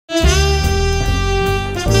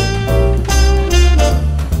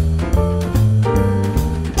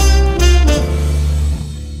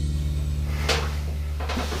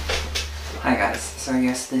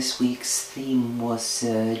this week's theme was,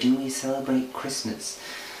 do we celebrate Christmas?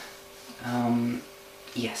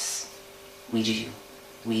 Yes, we do.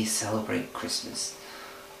 We celebrate Christmas.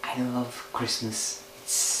 I love Christmas.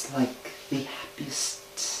 It's like the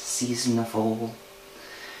happiest season of all.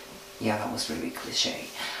 Yeah, that was really cliche.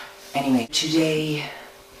 Anyway, today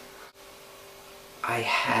I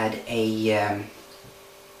had a,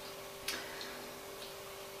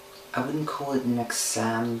 I wouldn't call it an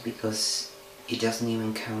exam because it doesn't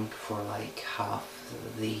even count for like half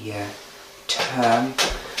the term,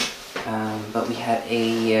 but we had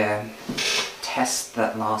a test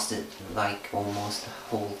that lasted like almost a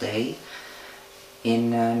whole day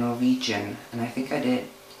in Norwegian, and I think I did,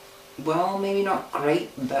 well, maybe not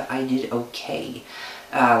great, but I did okay,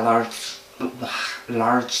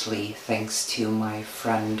 largely thanks to my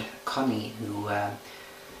friend Connie, who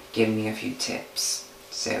gave me a few tips.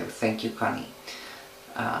 So thank you, Connie.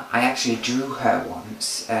 I actually drew her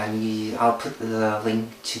once, and I'll put the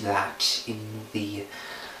link to that in the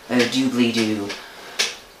doobly-doo.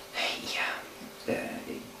 Yeah,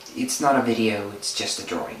 it's not a video, it's just a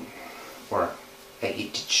drawing, or a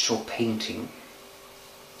digital painting.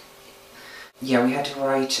 Yeah, we had to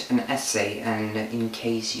write an essay, and in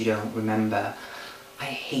case you don't remember, I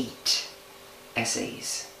hate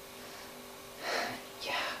essays.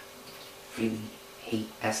 Yeah, really hate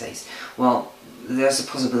essays. Well, there's a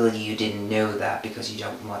possibility you didn't know that because you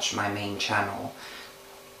don't watch my main channel.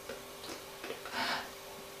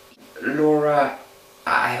 Laura,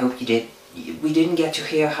 I hope you did. We didn't get to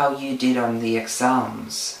hear how you did on the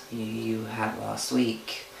exams you had last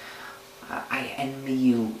week. I envy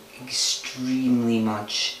you extremely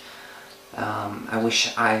much. I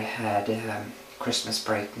wish I had Christmas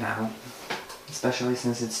break now, especially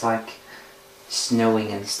since it's like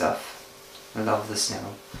snowing and stuff. I love the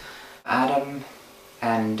snow. Adam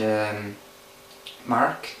and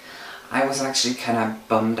Mark, I was actually kind of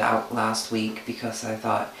bummed out last week because I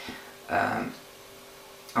thought,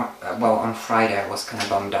 well, on Friday I was kind of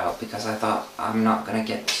bummed out because I thought I'm not gonna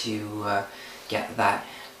get to get that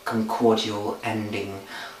concordial ending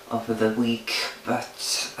of the week,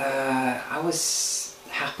 but I was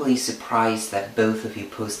happily surprised that both of you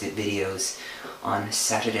posted videos on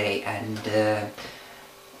Saturday and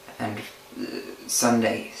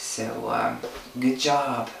Sunday, so good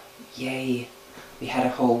job, yay, we had a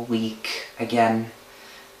whole week again.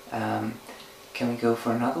 Can we go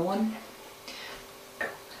for another one?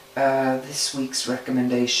 This week's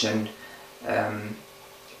recommendation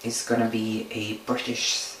is gonna be a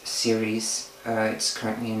British series. It's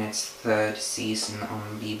currently in its 3rd season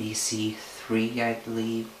on BBC 3, I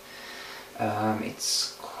believe.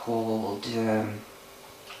 It's called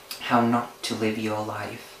How Not to Live Your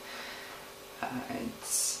Life.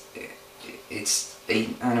 It's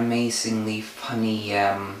an amazingly funny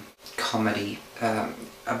comedy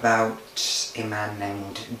about a man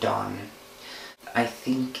named Don. I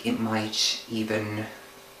think it might even,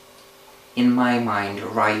 in my mind,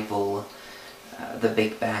 rival The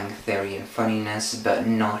Big Bang Theory in funniness, but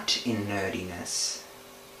not in nerdiness.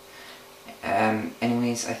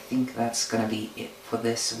 Anyways, I think that's gonna be it for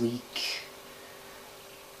this week.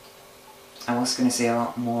 I was gonna say a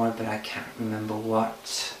lot more, but I can't remember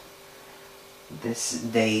what. This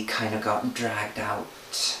day kind of got dragged out,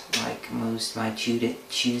 like most my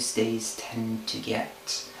Tuesdays tend to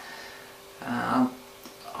get.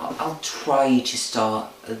 I'll try to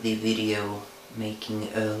start the video making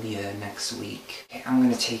earlier next week. Okay, I'm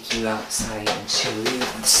gonna take you outside and show you.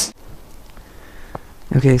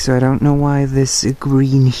 Okay, so I don't know why this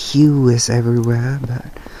green hue is everywhere, but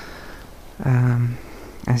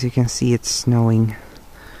as you can see, it's snowing,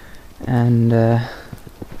 and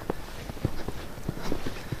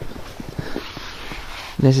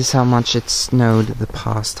this is how much it snowed the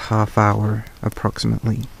past half hour,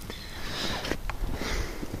 approximately.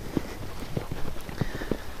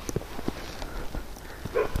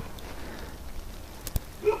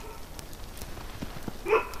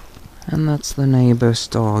 And that's the neighbor's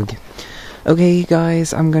dog. Okay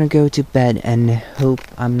guys, I'm gonna go to bed and hope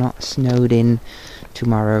I'm not snowed in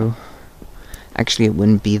tomorrow. Actually, it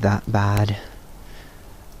wouldn't be that bad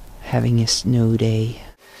having a snow day.